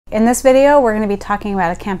In this video, we're going to be talking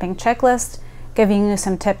about a camping checklist, giving you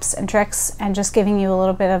some tips and tricks, and just giving you a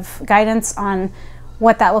little bit of guidance on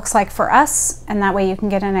what that looks like for us, and that way you can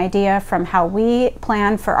get an idea from how we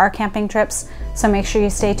plan for our camping trips. So make sure you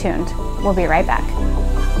stay tuned. We'll be right back.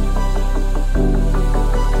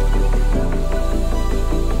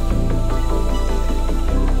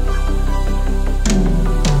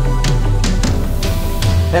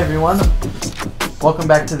 Hey everyone, welcome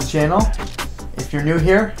back to the channel. If you're new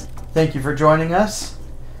here, thank you for joining us.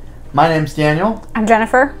 My name's Daniel. I'm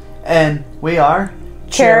Jennifer. And we are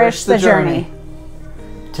Cherish the Journey.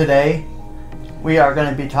 Today, we are going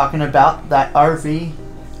to be talking about that RV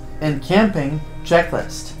and camping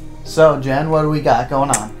checklist. So Jen, what do we got going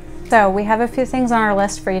on? So we have a few things on our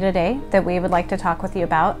list for you today that we would like to talk with you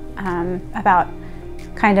about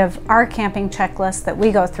kind of our camping checklist that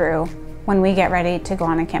we go through when we get ready to go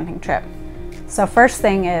on a camping trip. So first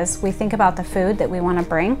thing is we think about the food that we want to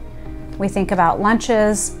bring. We think about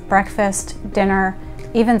lunches, breakfast, dinner,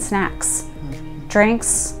 even snacks,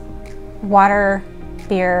 drinks, water,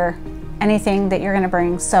 beer, anything that you're going to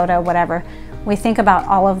bring, soda, whatever. We think about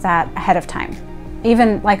all of that ahead of time.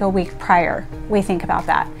 Even like a week prior, we think about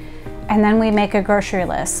that. And then we make a grocery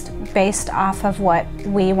list based off of what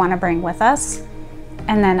we want to bring with us.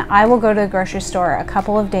 And then I will go to the grocery store a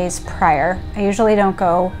couple of days prior. I usually don't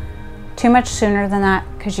go too much sooner than that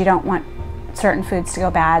because you don't want certain foods to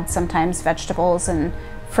go bad. Sometimes vegetables and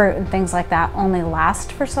fruit and things like that only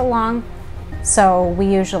last for so long. So we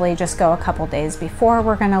usually just go a couple days before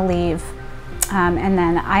we're gonna leave. And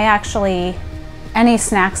then I actually, any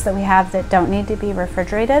snacks that we have that don't need to be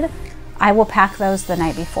refrigerated, I will pack those the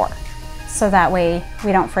night before. So that way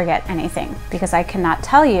we don't forget anything, because I cannot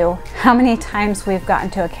tell you how many times we've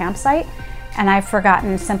gotten to a campsite and I've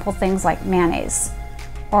forgotten simple things like mayonnaise,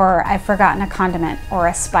 or I've forgotten a condiment or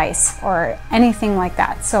a spice or anything like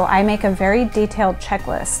that. So I make a very detailed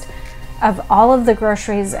checklist of all of the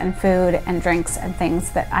groceries and food and drinks and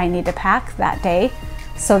things that I need to pack that day,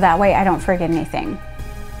 so that way I don't forget anything.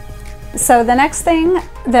 So the next thing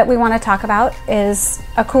that we want to talk about is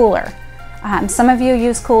a cooler. Some of you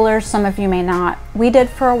use coolers, some of you may not. We did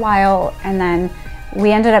for a while, and then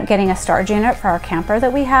we ended up getting a storage unit for our camper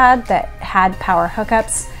that we had that had power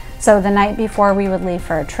hookups. So the night before we would leave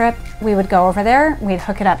for a trip, we would go over there, we'd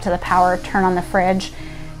hook it up to the power, turn on the fridge.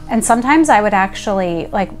 And sometimes I would actually,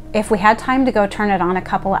 like if we had time to go turn it on a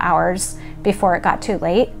couple of hours before it got too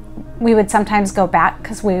late, we would sometimes go back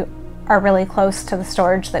because we are really close to the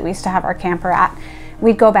storage that we used to have our camper at.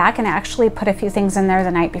 We'd go back and actually put a few things in there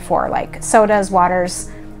the night before, like sodas,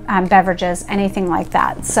 waters, beverages, anything like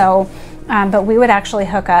that. So, but we would actually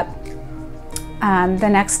hook up the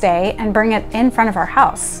next day and bring it in front of our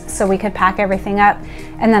house so we could pack everything up.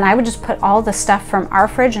 And then I would just put all the stuff from our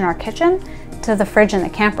fridge in our kitchen to the fridge in the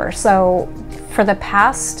camper. So for the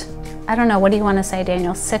past, I don't know, what do you want to say,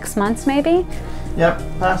 Daniel, 6 months maybe? Yep,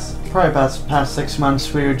 probably about the past 6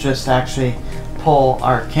 months, we would just actually pull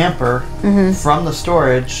our camper from the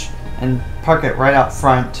storage and park it right out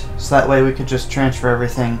front, so that way we could just transfer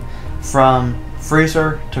everything from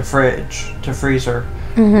freezer to fridge to freezer.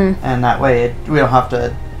 And that way we don't have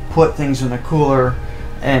to put things in the cooler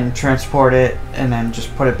and transport it and then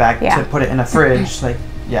just put it back to put it in a fridge.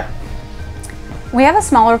 We have a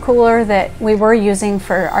smaller cooler that we were using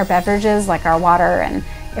for our beverages, like our water, and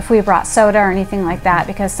if we brought soda or anything like that,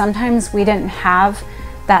 because sometimes we didn't have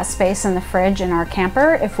that space in the fridge in our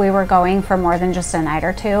camper if we were going for more than just a night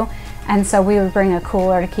or two. And so we would bring a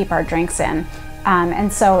cooler to keep our drinks in.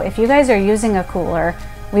 And so if you guys are using a cooler,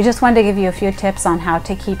 we just wanted to give you a few tips on how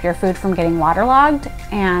to keep your food from getting waterlogged,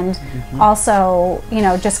 and also, you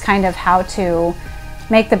know, just kind of how to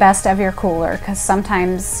make the best of your cooler, because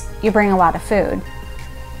sometimes you bring a lot of food,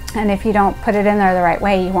 and if you don't put it in there the right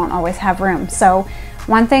way, you won't always have room. So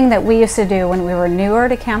one thing that we used to do when we were newer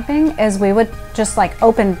to camping is we would just like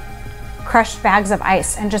open crushed bags of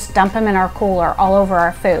ice and just dump them in our cooler all over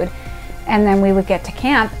our food. And then we would get to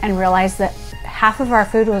camp and realize that half of our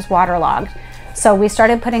food was waterlogged. So we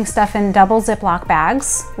started putting stuff in double Ziploc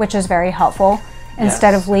bags, which is very helpful,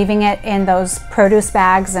 instead of leaving it in those produce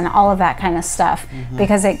bags and all of that kind of stuff,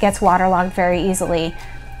 because it gets waterlogged very easily.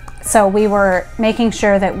 So we were making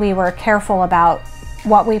sure that we were careful about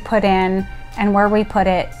what we put in and where we put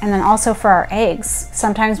it. And then also for our eggs,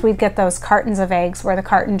 sometimes we'd get those cartons of eggs where the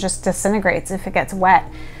carton just disintegrates if it gets wet.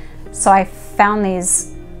 So I found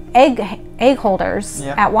these egg holders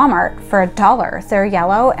at Walmart for $1. They're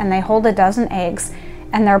yellow and they hold a dozen eggs,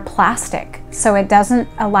 and they're plastic, so it doesn't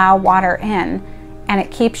allow water in, and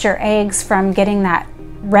it keeps your eggs from getting that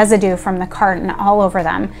residue from the carton all over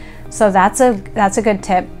them. So that's a good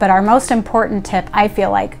tip. But our most important tip, I feel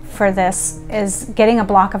like, for this is getting a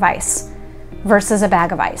block of ice versus a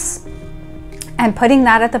bag of ice, and putting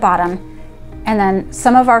that at the bottom. And then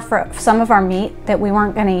some of our meat that we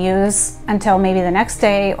weren't going to use until maybe the next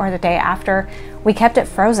day or the day after, we kept it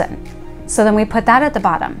frozen. So then we put that at the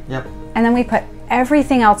bottom. Yep. And then we put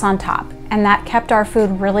everything else on top, and that kept our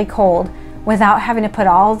food really cold without having to put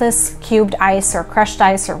all this cubed ice or crushed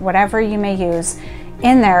ice or whatever you may use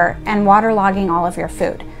in there and waterlogging all of your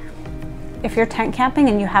food. If you're tent camping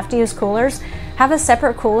and you have to use coolers, have a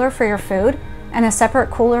separate cooler for your food and a separate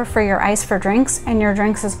cooler for your ice for drinks and your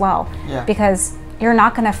drinks as well. Yeah. Because you're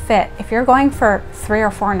not going to fit, if you're going for 3 or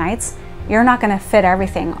 4 nights, you're not going to fit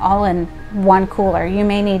everything all in one cooler. You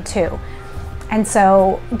may need 2. And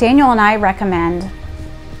so Daniel and I recommend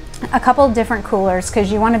a couple different coolers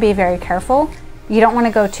because you want to be very careful. You don't want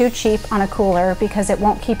to go too cheap on a cooler because it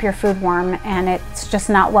won't keep your food warm and it's just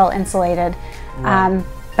not well insulated. Right.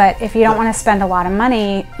 But if you don't want to spend a lot of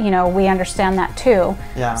money, you know, we understand that too.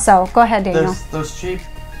 Yeah. So go ahead, Daniel. Those cheap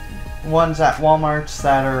ones at Walmart's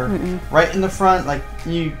that are right in the front, like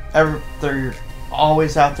they're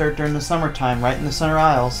always out there during the summertime, right in the center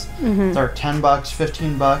aisles. They're $10,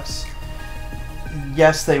 $15.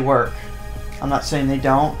 Yes, they work. I'm not saying they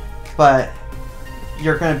don't, but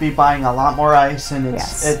you're going to be buying a lot more ice, and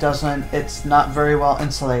it's not very well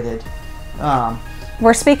insulated.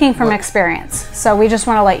 We're speaking from experience, so we just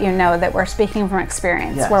want to let you know that we're speaking from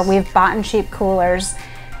experience, where we've bought cheap coolers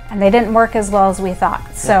and they didn't work as well as we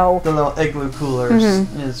thought. So the little igloo coolers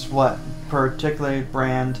is what particular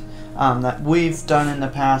brand that we've done in the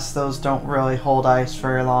past. Those don't really hold ice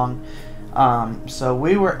very long. So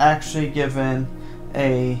we were actually given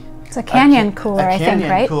it's a Canyon cooler, I think,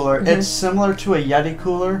 right? Cooler. It's similar to a Yeti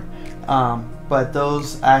cooler, but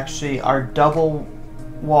those actually are double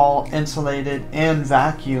wall insulated and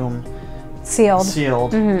vacuum sealed.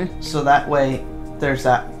 So that way there's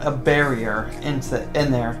a barrier in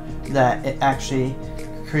there that it actually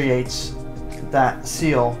creates that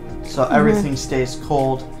seal, so everything stays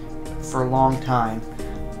cold for a long time.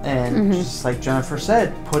 And just like Jennifer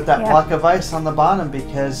said, put that block of ice on the bottom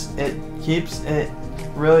because it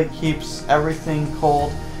really keeps everything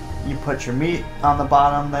cold. You put your meat on the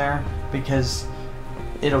bottom there because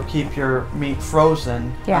it'll keep your meat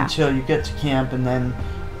frozen until you get to camp, and then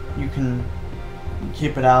you can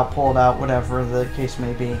keep it out, pull it out, whatever the case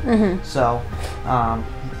may be. So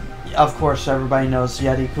of course everybody knows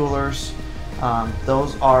Yeti coolers.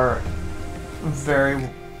 Those are very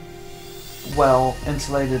well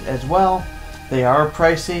insulated as well. They are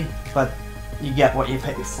pricey, but you get what you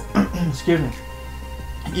pay for. Excuse me.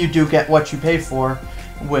 You do get what you pay for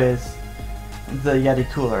with the Yeti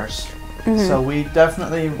coolers. So we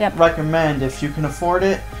definitely recommend, if you can afford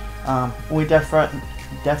it, we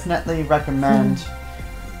definitely recommend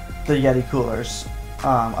the Yeti coolers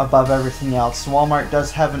above everything else. Walmart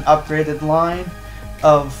does have an upgraded line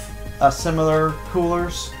of similar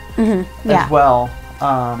coolers as well.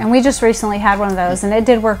 And we just recently had one of those, and it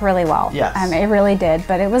did work really well. Yes. It really did,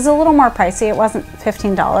 but it was a little more pricey. It wasn't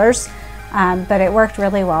 $15, but it worked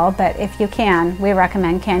really well. But if you can, we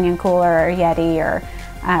recommend Canyon Cooler or Yeti or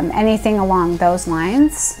anything along those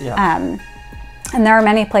lines. And there are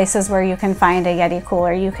many places where you can find a Yeti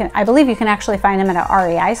cooler. I believe you can actually find them at a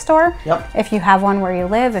REI store if you have one where you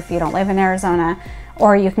live, if you don't live in Arizona,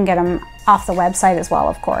 or you can get them off the website as well,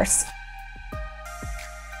 of course.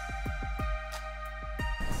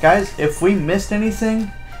 Guys, if we missed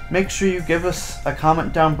anything, make sure you give us a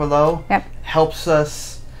comment down below. Helps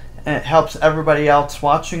us, and it helps everybody else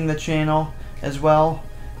watching the channel as well.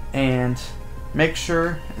 And make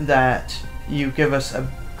sure that you give us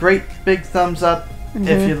a great big thumbs up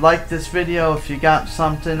if you like this video, if you got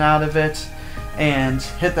something out of it, and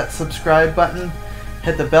hit that subscribe button,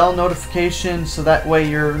 hit the bell notification so that way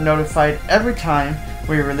you're notified every time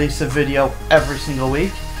we release a video every single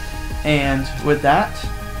week. And with that,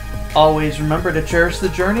 always remember to cherish the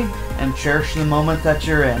journey and cherish the moment that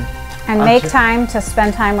you're in. And make time to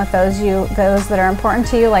spend time with those that are important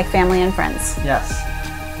to you, like family and friends. Yes.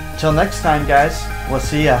 Till next time, guys, we'll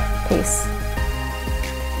see ya. Peace.